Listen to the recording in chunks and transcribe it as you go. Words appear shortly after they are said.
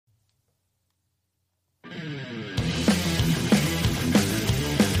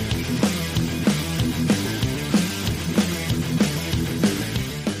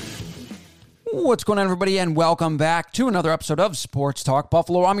What's going on, everybody, and welcome back to another episode of Sports Talk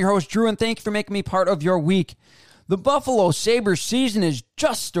Buffalo. I'm your host, Drew, and thank you for making me part of your week. The Buffalo Sabres season is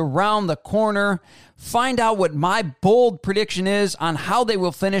just around the corner. Find out what my bold prediction is on how they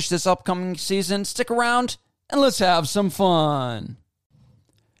will finish this upcoming season. Stick around, and let's have some fun.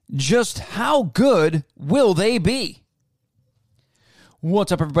 Just how good will they be?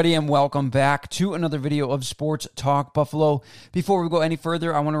 What's up, everybody, and welcome back to another video of Sports Talk Buffalo. Before we go any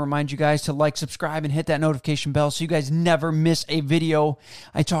further, I want to remind you guys to like, subscribe, and hit that notification bell so you guys never miss a video.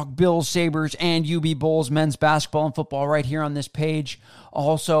 I talk Bills, Sabres, and UB Bulls, men's basketball and football right here on this page.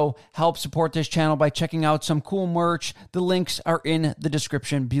 Also, help support this channel by checking out some cool merch. The links are in the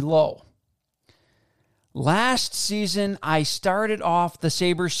description below. Last season, I started off the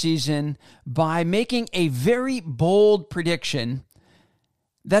Sabres season by making a very bold prediction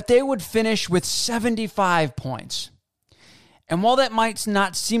that they would finish with 75 points. And while that might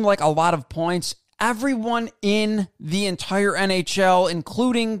not seem like a lot of points, everyone in the entire NHL,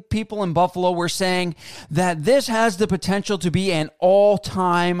 including people in Buffalo, were saying that this has the potential to be an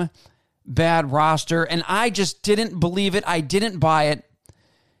all-time bad roster. And I just didn't believe it. I didn't buy it.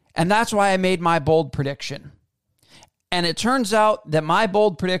 And that's why I made my bold prediction. And it turns out that my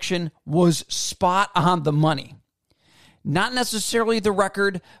bold prediction was spot on the money. Not necessarily the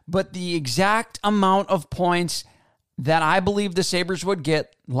record, but the exact amount of points that I believe the Sabres would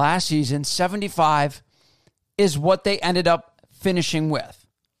get last season, 75, is what they ended up finishing with.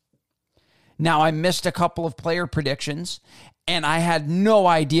 Now, I missed a couple of player predictions, and I had no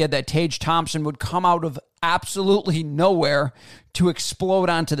idea that Tage Thompson would come out of absolutely nowhere to explode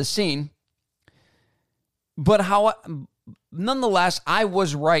onto the scene. But nonetheless, I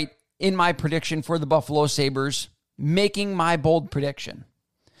was right in my prediction for the Buffalo Sabres, making my bold prediction.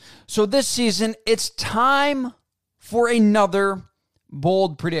 So this season, it's time for another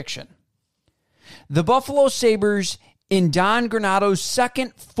bold prediction. The Buffalo Sabres, in Don Granato's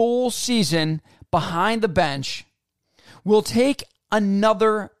second full season behind the bench, will take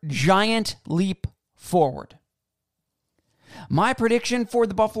another giant leap forward. My prediction for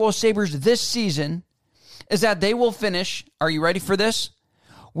the Buffalo Sabres this season is that they will finish, are you ready for this?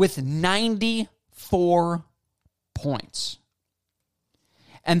 With 94 points.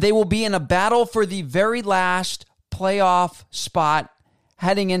 And they will be in a battle for the very last playoff spot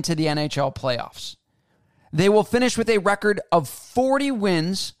heading into the NHL playoffs. They will finish with a record of 41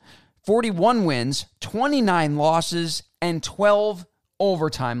 wins, 29 losses, and 12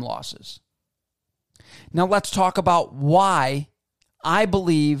 overtime losses. Now let's talk about why I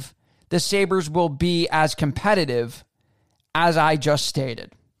believe the Sabres will be as competitive as I just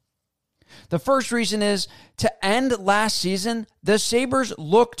stated. The first reason is, to end last season, the Sabres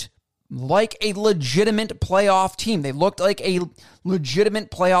looked like a legitimate playoff team. They looked like a legitimate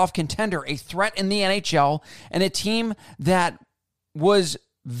playoff contender, a threat in the NHL, and a team that was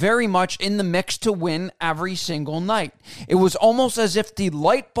very much in the mix to win every single night. It was almost as if the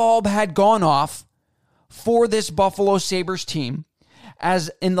light bulb had gone off for this Buffalo Sabres team,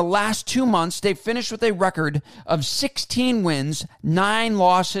 as in the last 2 months, they finished with a record of 16 wins, 9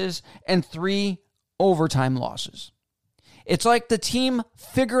 losses, and 3 overtime losses. It's like the team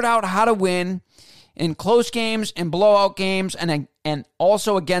figured out how to win in close games and blowout games and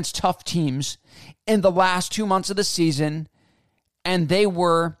also against tough teams in the last 2 months of the season, and they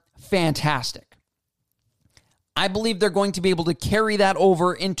were fantastic. I believe they're going to be able to carry that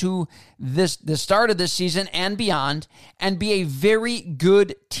over into the start of this season and beyond, and be a very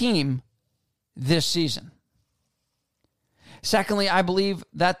good team this season. Secondly, I believe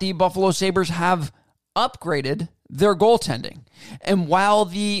that the Buffalo Sabres have upgraded their goaltending. And while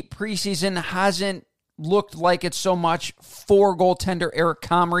the preseason hasn't looked like it so much for goaltender Eric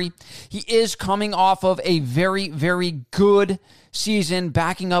Comrie, he is coming off of a very, very good season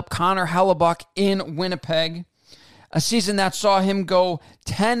backing up Connor Hellebuyck in Winnipeg. A season that saw him go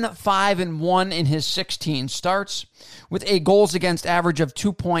 10-5-1 in his 16 starts, with a goals against average of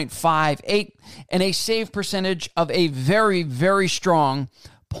 2.58 and a save percentage of a very, very strong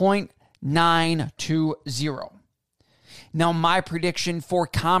 .920. Now, my prediction for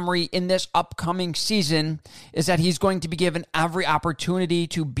Comrie in this upcoming season is that he's going to be given every opportunity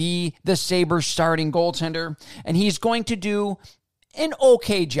to be the Sabres starting goaltender, and he's going to do an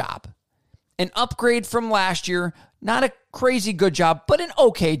okay job. An upgrade from last year, not a crazy good job, but an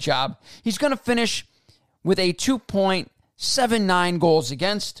okay job. He's going to finish with a 2.79 goals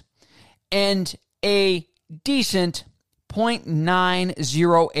against and a decent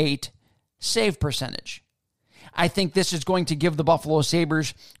 .908 save percentage. I think this is going to give the Buffalo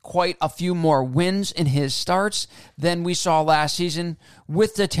Sabres quite a few more wins in his starts than we saw last season,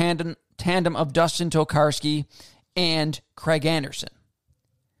 with the tandem tandem of Dustin Tokarski and Craig Anderson.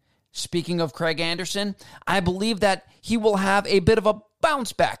 Speaking of Craig Anderson, I believe that he will have a bit of a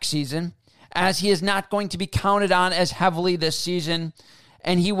bounce-back season, as he is not going to be counted on as heavily this season,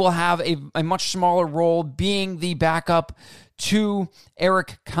 and he will have a much smaller role being the backup to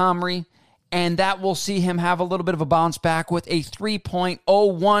Eric Comrie, and that will see him have a little bit of a bounce back with a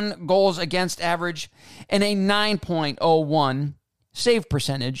 3.01 goals against average and a 9.01 save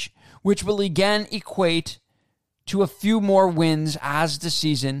percentage, which will again equate to a few more wins as the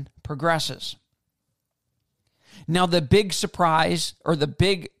season progresses. Now, the big surprise, or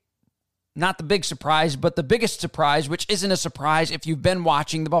not the big surprise, but the biggest surprise, which isn't a surprise if you've been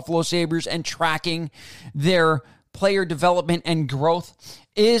watching the Buffalo Sabres and tracking their player development and growth,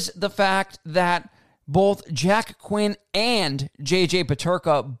 is the fact that both Jack Quinn and JJ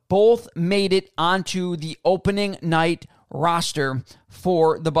Peterka both made it onto the opening night roster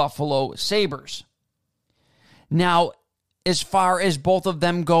for the Buffalo Sabres. Now, as far as both of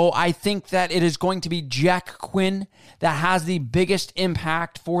them go, I think that it is going to be Jack Quinn that has the biggest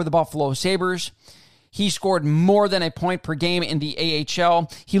impact for the Buffalo Sabres. He scored more than a point per game in the AHL.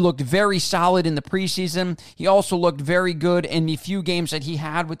 He looked very solid in the preseason. He also looked very good in the few games that he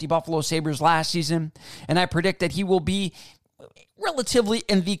had with the Buffalo Sabres last season. And I predict that he will be relatively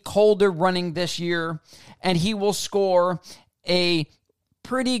in the colder running this year, and he will score a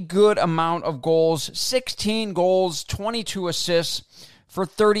pretty good amount of goals, 16 goals, 22 assists for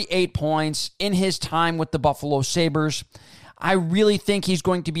 38 points in his time with the Buffalo Sabres. I really think he's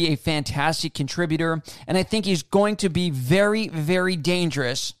going to be a fantastic contributor, and I think he's going to be very, very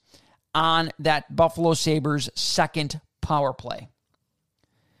dangerous on that Buffalo Sabres second power play.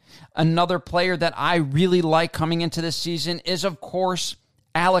 Another player that I really like coming into this season is, of course,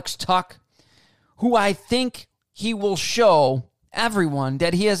 Alex Tuch, who I think he will show everyone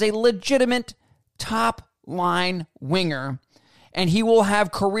that he is a legitimate top-line winger, and he will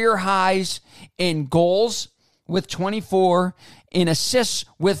have career highs in goals with 24, in assists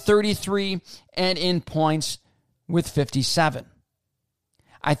with 33, and in points with 57.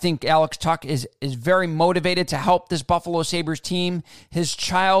 I think Alex Tuch is very motivated to help this Buffalo Sabres team, his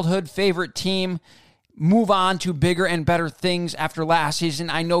childhood favorite team, move on to bigger and better things after last season.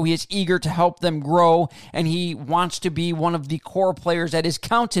 I know he is eager to help them grow, and he wants to be one of the core players that is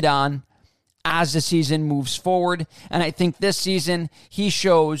counted on as the season moves forward. And I think this season he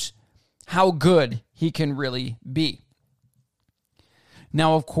shows how good he can really be.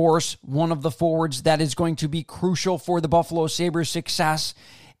 Now, of course, one of the forwards that is going to be crucial for the Buffalo Sabres' success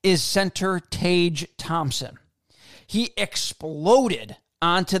is center Tage Thompson. He exploded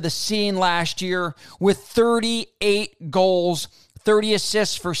onto the scene last year with 38 goals, 30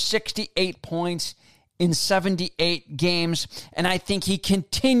 assists for 68 points in 78 games. And I think he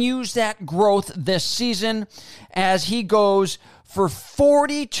continues that growth this season as he goes for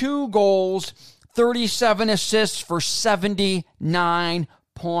 42 goals, 37 assists for 79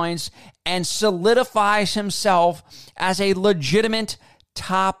 points, and solidifies himself as a legitimate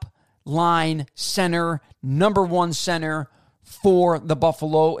top-line center, number one center for the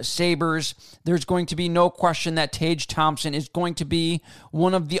Buffalo Sabres. There's going to be no question that Tage Thompson is going to be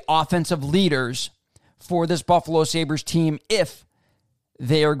one of the offensive leaders for this Buffalo Sabres team if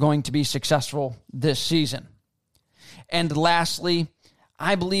they are going to be successful this season. And lastly,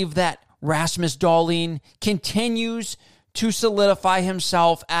 I believe that Rasmus Dahlin continues to solidify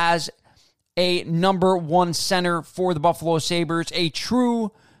himself as a number one center for the Buffalo Sabres, a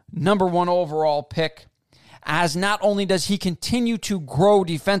true number one overall pick, as not only does he continue to grow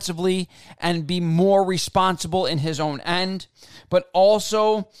defensively and be more responsible in his own end, but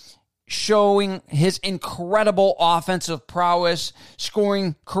also showing his incredible offensive prowess,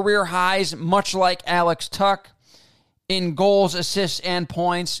 scoring career highs much like Alex Tuch in goals, assists, and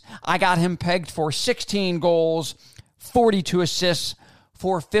points. I got him pegged for 16 goals, 42 assists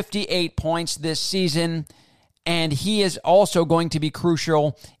for 58 points this season, and he is also going to be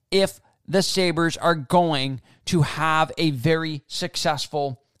crucial if the Sabres are going to have a very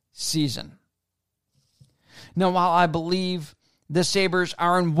successful season. Now, while I believe the Sabres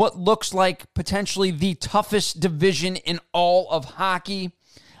are in what looks like potentially the toughest division in all of hockey,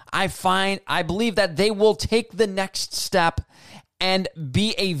 I believe that they will take the next step and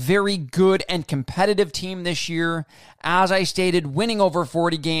be a very good and competitive team this year. As I stated, winning over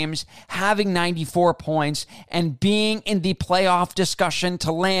 40 games, having 94 points, and being in the playoff discussion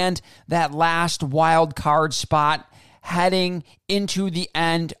to land that last wild card spot heading into the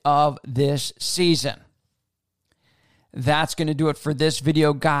end of this season. that's going to do it for this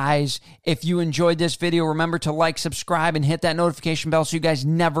video, guys. If you enjoyed this video, remember to like, subscribe, and hit that notification bell so you guys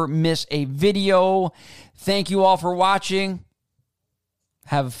never miss a video. Thank you all for watching.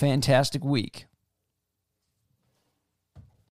 Have a fantastic week.